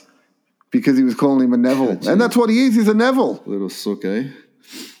once because he was calling him a Neville. And that's what he is, he's a Neville. Little sook, eh?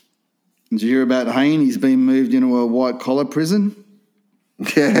 Did you hear about Hayne? He's been moved into a white-collar prison.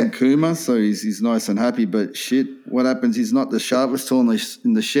 Yeah. In Cooma, so he's nice and happy. But shit, what happens? He's not the sharpest tool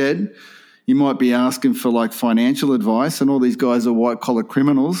in the shed. You might be asking for financial advice, and all these guys are white collar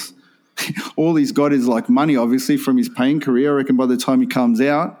criminals. all he's got is like money, obviously, from his paying career. I reckon by the time he comes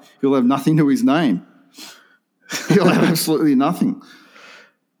out, he'll have nothing to his name. He'll have absolutely nothing.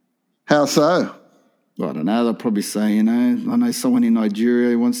 How so? I don't know. They'll probably say, I know someone in Nigeria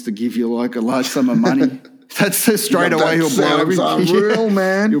who wants to give you like a large sum of money. That's straight away. He'll blow everything. Unreal,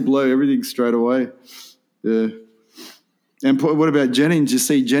 man. He'll blow everything straight away. Yeah. And what about Jennings? You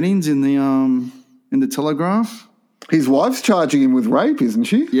see Jennings in the Telegraph? His wife's charging him with rape, isn't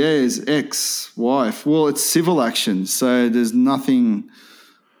she? Yeah, his ex-wife. Well, it's civil action, so there's nothing.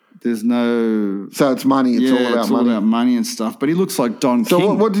 There's no. So it's money. It's all about money. It's all about money and stuff. But he looks like Don King.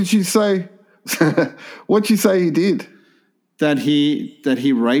 So what did she say? What did she say he did? That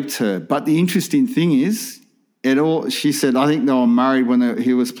he raped her. But the interesting thing is, she said, I think they were married when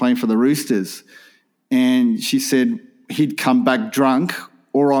he was playing for the Roosters, and she said he'd come back drunk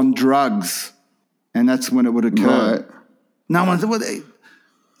or on drugs, and that's when it would occur. Right. No one.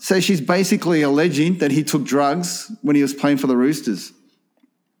 So she's basically alleging that he took drugs when he was playing for the Roosters.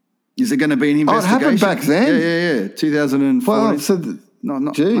 Is there going to be an investigation? Oh, it happened back then? Yeah. 2014. Well, so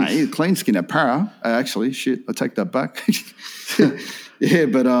Mate, clean skin at para. Actually, shit, I take that back. But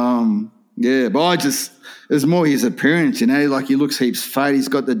it's more his appearance, like he looks heaps fat. He's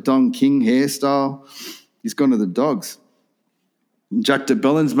got the Don King hairstyle. He's gone to the Dogs. Jack de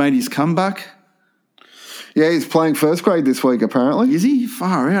Bellin's made his comeback. Yeah, he's playing first grade this week, apparently. Is he?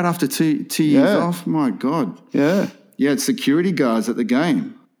 Far out after two years off? My God. Yeah. He had security guards at the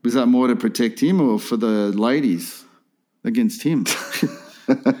game. Was that more to protect him or for the ladies against him?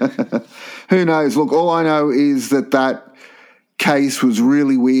 Who knows? Look, all I know is that case was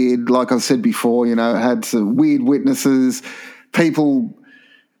really weird. Like I've said before, it had some weird witnesses. People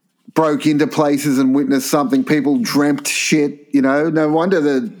broke into places and witnessed something. People dreamt shit, No wonder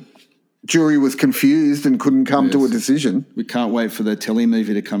the jury was confused and couldn't come to a decision. We can't wait for the telly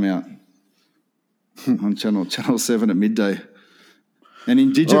movie to come out on Channel 7 at midday. And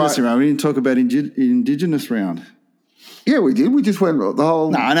Indigenous round. We didn't talk about Indigenous round. Yeah, we did. We just went the whole...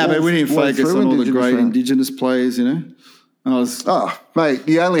 No, but we didn't focus on all the great Indigenous players, And mate,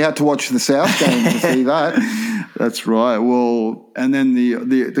 you only had to watch the South game to see that. That's right. Well, and then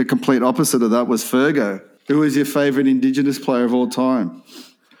the complete opposite of that was Fergo. Who was your favourite Indigenous player of all time?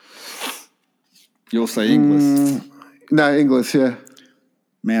 You'll say Inglis. No, Inglis, yeah.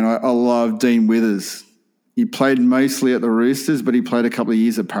 Man, I love Dean Withers. He played mostly at the Roosters, but he played a couple of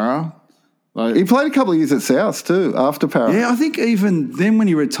years at Para. He played a couple of years at South too, after Para. Yeah, I think even then when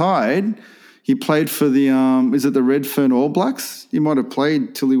he retired, he played for the, is it the Redfern All Blacks? He might have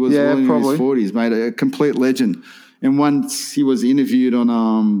played till he was well in his 40s, mate, a complete legend. And once he was interviewed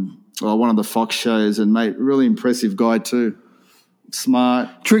on one of the Fox shows, and, mate, really impressive guy too.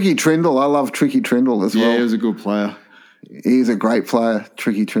 Smart. Tricky Trindle. I love Tricky Trindle as well. Yeah, he was a good player. He's a great player,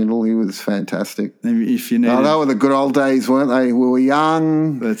 Tricky Trindle. He was fantastic. If you need, they were the good old days, weren't they? We were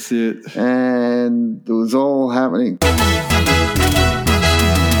young. That's it. And it was all happening.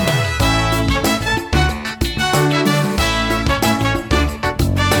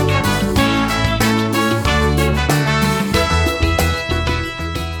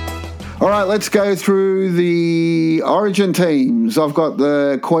 All right, let's go through the Origin teams. I've got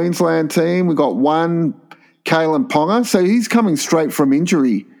the Queensland team. We've got one, Kalen Ponga. So he's coming straight from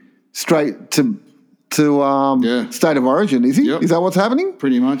injury, straight to State of Origin, is he? Yep. Is that what's happening?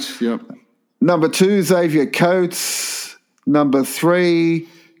 Pretty much, yep. Number 2, Xavier Coates. Number 3,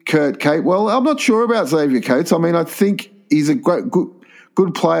 Kurt Capewell. I'm not sure about Xavier Coates. I mean, I think he's a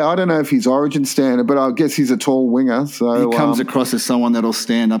good player. I don't know if he's Origin standard, but I guess he's a tall winger. So he comes across as someone that'll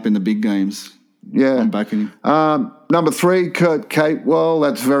stand up in the big games. Yeah. I'm backing him. Number 3, Kurt Capewell.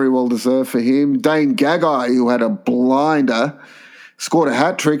 That's very well deserved for him. Dane Gagai, who had a blinder, scored a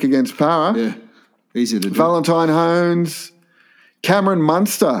hat-trick against Para. Yeah, easy to do. Valentine Holmes. Cameron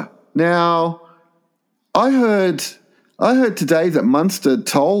Munster. Now, I heard today that Munster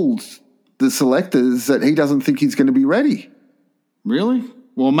told the selectors that he doesn't think he's going to be ready. Really?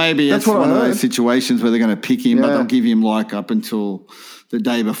 Well, maybe it's one of those situations where they're going to pick him, but they'll give him up until the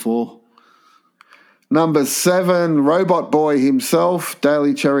day before. Number 7, Robot Boy himself,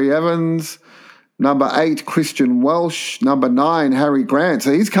 Daly Cherry Evans. Number 8, Christian Welsh. Number 9, Harry Grant.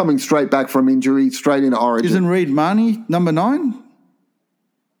 So he's coming straight back from injury, straight into Origin. Isn't Reid Marnie number 9?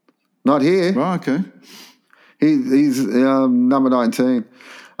 Not here. Oh, okay. He's number 19.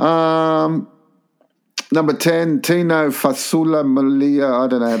 Number 10, Tino Fasula Malia. I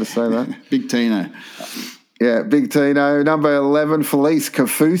don't know how to say that. Big Tino. Yeah, Big Tino. Number 11, Felice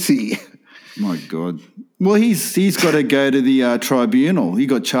Kafusi. My God. Well, he's got to go to the tribunal. He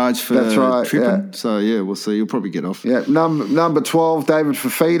got charged for tripping. Yeah. So, we'll see. He'll probably get off. Yeah, number 12, David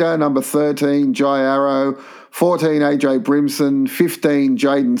Fafita. Number 13, Jai Arrow. 14, AJ Brimson. 15,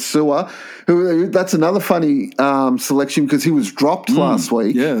 Jaden Sewer. That's another funny selection because he was dropped last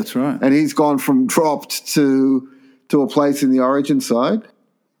week. Yeah, that's right. And he's gone from dropped to a place in the Origin side.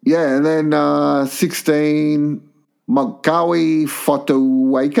 Yeah, and then 16, Magawi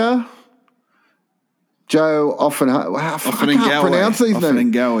Fotuweka. Joe Offengawe. I can't pronounce these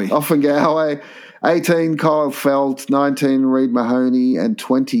names. Offengawe. 18, Kyle Felt. 19, Reed Mahoney. And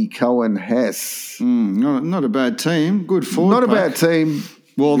 20, Cohen Hess. Not a bad team. Good forward Not a bad team.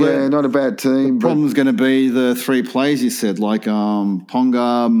 Well, not a bad team. The problem's going to be the three players you said, like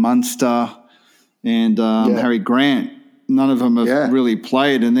Ponga, Munster, and Harry Grant. None of them have really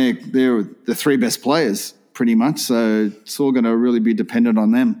played, and they're the three best players pretty much. So it's all going to really be dependent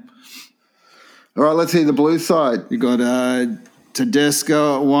on them. All right, let's hear the blue side. You got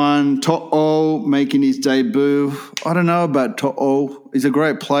Tedesco at 1, To'o making his debut. I don't know about To'o. He's a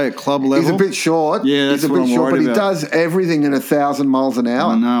great player at club level. He's a bit short. Yeah, that's he's a what bit I'm short, worried but about. he does everything in 1,000 miles an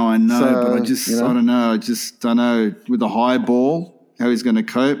hour. I know, so, but I don't know. I just don't know with the high ball how he's going to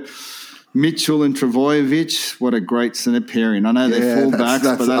cope. Mitchell and Travojevic, what a great centre pairing. I know they're fullbacks,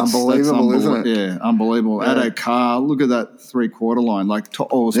 but that's unbelievable, isn't it? Yeah, unbelievable. Yeah. Addo Carr, look at that 3/4 line. Like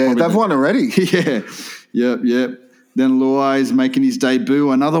To'o's they've won already. Yep. Then Luai's making his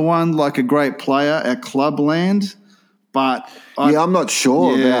debut. Another one, like a great player at Clubland. But I'm not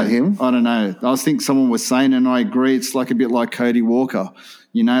sure about him. I don't know. I think someone was saying, and I agree, it's like a bit like Cody Walker.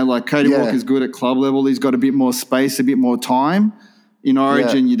 You know, like Cody Walker's good at club level. He's got a bit more space, a bit more time. In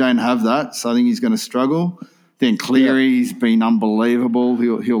Origin, you don't have that, so I think he's going to struggle. Then Cleary's been unbelievable.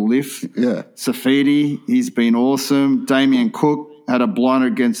 He'll lift. Yeah. Safidi, he's been awesome. Damien Cook had a blinder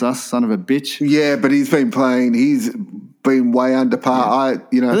against us, son of a bitch. Yeah, but he's been playing. He's been way under par.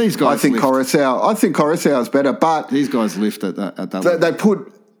 Yeah. I think Coruscant is better, but these guys lift at that level.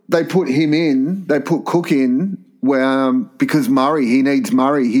 They put him in. They put Cook in. Because Murray, he needs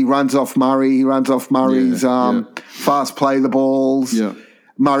Murray. He runs off Murray. He runs off Murray's fast play the balls. Yeah.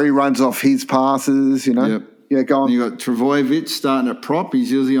 Murray runs off his passes, Yep. Yeah, go on. And you got Travojevic starting at prop.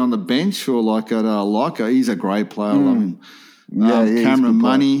 He's usually on the bench or like at Leica. He's a great player. I love him. Cameron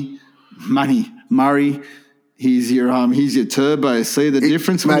Murray. He's your turbo. See the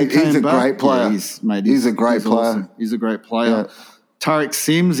difference when he came back? He's a great player. He's a great player. Awesome. He's a great player. Yeah. Tariq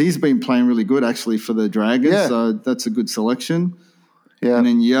Sims, he's been playing really good actually for the Dragons, so that's a good selection. Yeah. And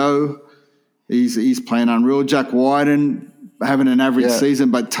then he's playing unreal. Jack Wyden having an average season,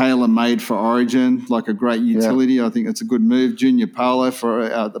 but tailor-made for Origin, like a great utility. I think that's a good move. Junior Paulo for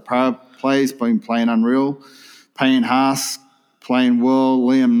the power plays, been playing unreal. Payne Haas playing well.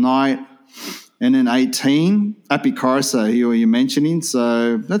 Liam Knight. And then 18, Api Coruscant, who you're mentioning.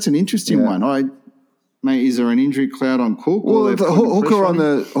 So that's an interesting one. Mate, is there an injury cloud on Cook? Well, the hooker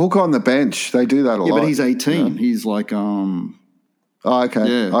on the bench, they do that a lot. Yeah, but he's 18. Yeah. He's like Oh, okay.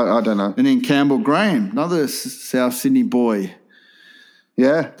 Yeah. I don't know. And then Campbell Graham, another South Sydney boy.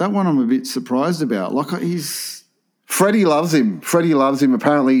 Yeah. That one I'm a bit surprised about. Like Freddie loves him.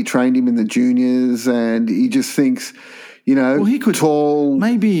 Apparently he trained him in the juniors and he just thinks, he could tall,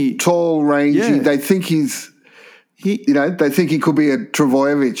 rangy. Yeah. They think they think he could be a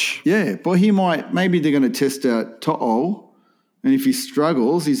Travojevic. Yeah, but maybe they're going to test out To'o, and if he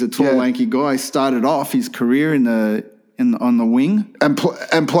struggles, he's a tall, lanky guy. Started off his career on the wing and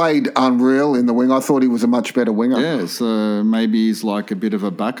played unreal in the wing. I thought he was a much better winger. Yeah, so maybe he's like a bit of a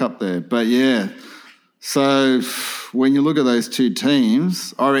backup there. But so when you look at those two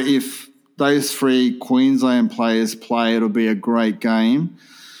teams, or if those three Queensland players play, it'll be a great game.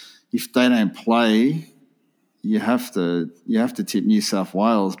 If they don't play, you have to tip New South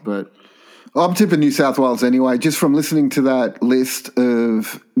Wales, but I'm tipping New South Wales anyway. Just from listening to that list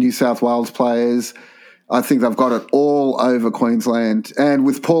of New South Wales players, I think they've got it all over Queensland. And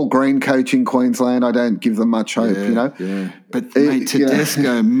with Paul Green coaching Queensland, I don't give them much hope, Yeah. But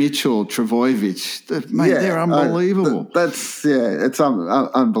Tedesco, Mitchell, Travojevic, they're unbelievable. It's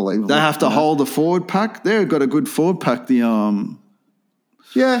unbelievable. They have to hold the forward pack. They've got a good forward pack.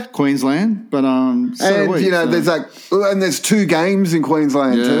 Queensland, but there's two games in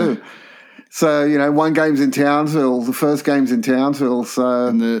Queensland too. So one game's in Townsville, the first game's in Townsville.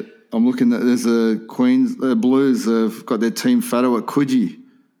 So I'm looking at there's the Blues have got their team photo at Coogee,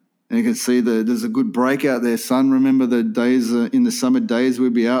 and you can see there's a good break out there, son. Remember the days in the summer days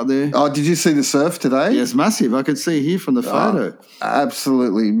we'd be out there. Oh, did you see the surf today? Yes, massive. I could see here from the photo.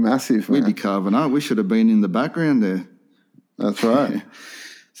 Absolutely massive. We'd be carving up. We should have been in the background there. That's right.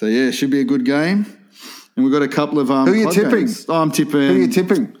 So, it should be a good game. And we've got a couple of Who are you tipping? I'm tipping. Who are you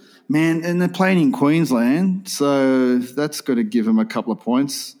tipping? Man, and they're playing in Queensland, so that's got to give them a couple of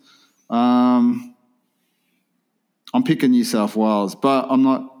points. I'm picking New South Wales, but I'm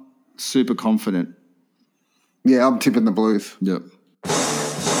not super confident. Yeah, I'm tipping the Blues. Yep.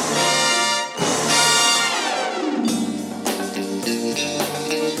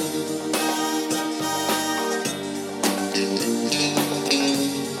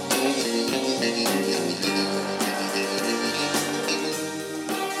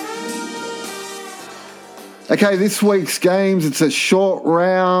 Okay, this week's games, it's a short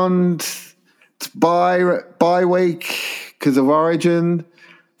round. It's bye week because of Origin.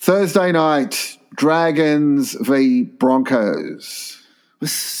 Thursday night, Dragons v Broncos.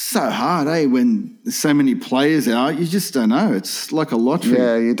 It's so hard, when there's so many players out. You just don't know. It's like a lottery.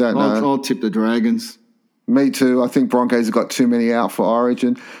 Yeah, you don't know. I'll tip the Dragons. Me too. I think Broncos have got too many out for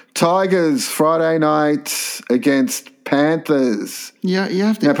Origin. Tigers, Friday night against Panthers. Yeah, you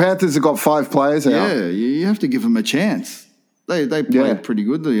have to. Now, Panthers have got 5 players out. Yeah, you have to give them a chance. They played pretty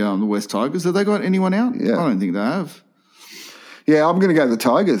good, the West Tigers. Have they got anyone out? Yeah. I don't think they have. Yeah, I'm going to go the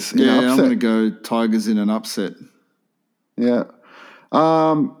Tigers. Yeah, I'm going to go Tigers in an upset. Yeah.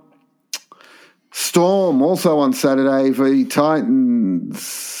 Storm also on Saturday v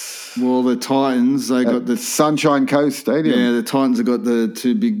Titans. Well, the Titans, they got the Sunshine Coast Stadium. Yeah, the Titans have got the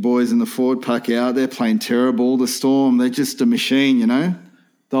 2 big boys in the forward pack out. They're playing terrible. The Storm, they're just a machine, you know.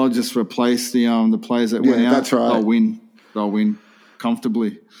 They'll just replace the players that went out. That's right. They'll win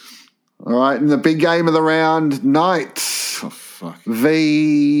comfortably. All right, and the big game of the round, Knights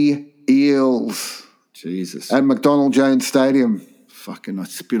v Eels. Jesus. At McDonald Jones Stadium. Fucking, I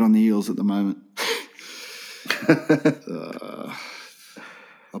spit on the Eels at the moment.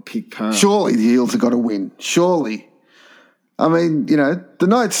 I'll pick Para. Surely the Eels have got to win. Surely. I mean, the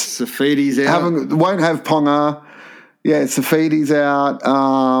Knights Safidi's out. Won't have Ponga. Yeah, Safidi's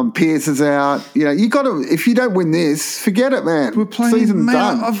out. Pierce is out. You got to. If you don't win this, forget it, man. We're playing. Season's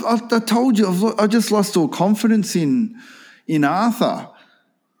man, done. I told you, I just lost all confidence in Arthur.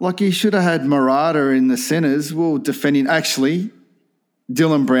 Like he should have had Murata in the centres. Well, defending. Actually,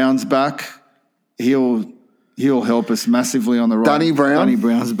 Dylan Brown's back. He'll help us massively on the right. Dunny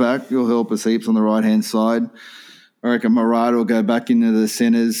Brown's back. He'll help us heaps on the right-hand side. I reckon Murata will go back into the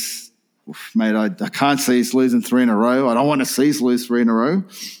centres. Mate, I can't see us losing 3 in a row. I don't want to see us lose 3 in a row.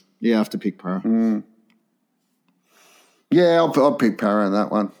 Yeah, I have to pick Para. Yeah, I'll pick Para on that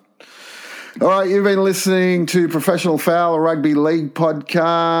one. All right, you've been listening to Professional Foul, a rugby league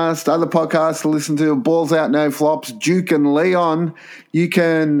podcast. Other podcasts to listen to, Balls Out, No Flops, Duke and Leon. You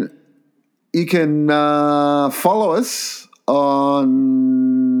can follow us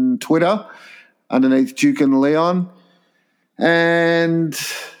on Twitter underneath Duke and Leon. And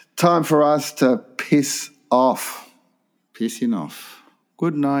time for us to piss off. Pissing off.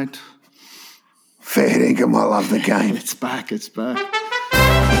 Good night. Fair dinkum, I love the game. It's back.